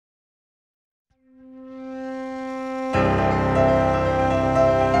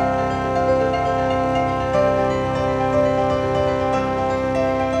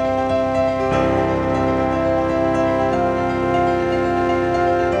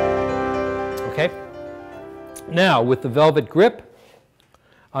Okay? Now, with the velvet grip,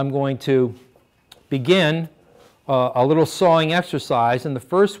 I'm going to begin a little sawing exercise, and the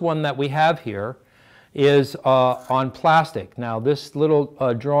first one that we have here is on plastic. Now, this little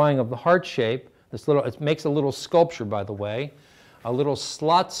drawing of the heart shape, it makes a little sculpture, by the way, a little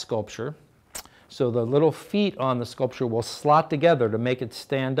slot sculpture. So the little feet on the sculpture will slot together to make it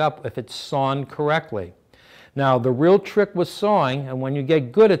stand up if it's sawn correctly. Now, the real trick with sawing, and when you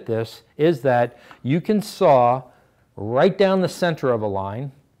get good at this, is that you can saw right down the center of a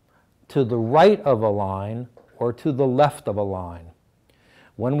line, to the right of a line, or to the left of a line.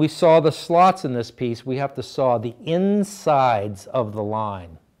 When we saw the slots in this piece, we have to saw the insides of the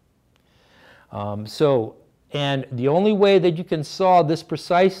line. And the only way that you can saw this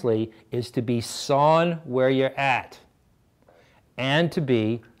precisely is to be sawn where you're at and to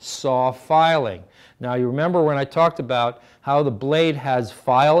be saw filing. Now, you remember when I talked about how the blade has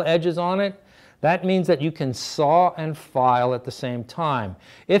file edges on it? That means that you can saw and file at the same time.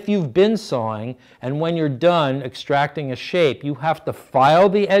 If you've been sawing and when you're done extracting a shape, you have to file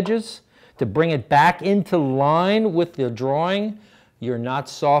the edges to bring it back into line with the drawing, you're not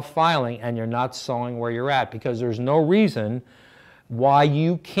saw filing and you're not sawing where you're at, because there's no reason why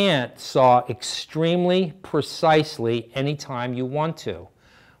you can't saw extremely precisely anytime you want to.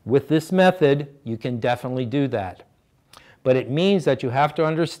 With this method, you can definitely do that. But it means that you have to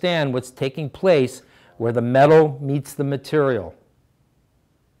understand what's taking place where the metal meets the material.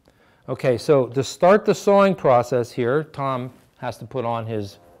 Okay, so to start the sawing process here, Tom has to put on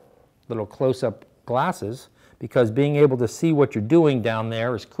his little close-up glasses, because being able to see what you're doing down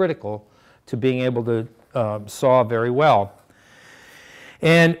there is critical to being able to saw very well.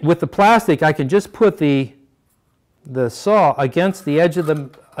 And with the plastic, I can just put the saw against the edge of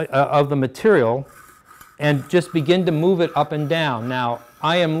the material and just begin to move it up and down. Now,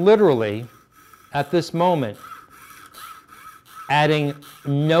 I am literally, at this moment, adding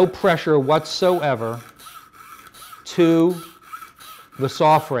no pressure whatsoever to the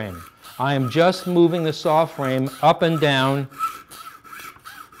saw frame. I am just moving the saw frame up and down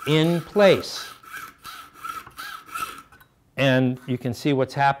in place. And you can see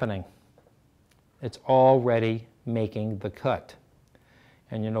what's happening. It's already making the cut.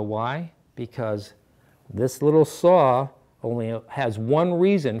 And you know why? Because this little saw only has one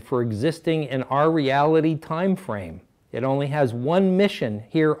reason for existing in our reality time frame. It only has one mission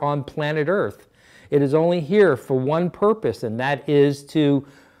here on planet Earth. It is only here for one purpose, and that is to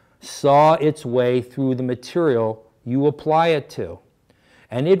saw its way through the material you apply it to.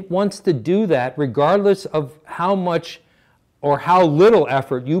 And it wants to do that regardless of how much or how little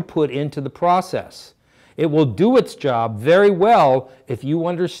effort you put into the process. It will do its job very well if you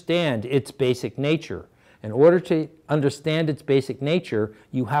understand its basic nature. In order to understand its basic nature,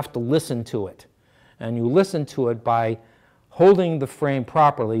 you have to listen to it. And you listen to it by holding the frame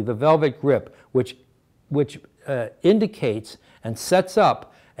properly, the velvet grip, which indicates and sets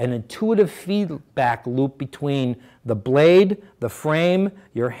up an intuitive feedback loop between the blade, the frame,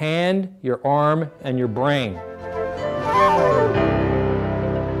 your hand, your arm, and your brain.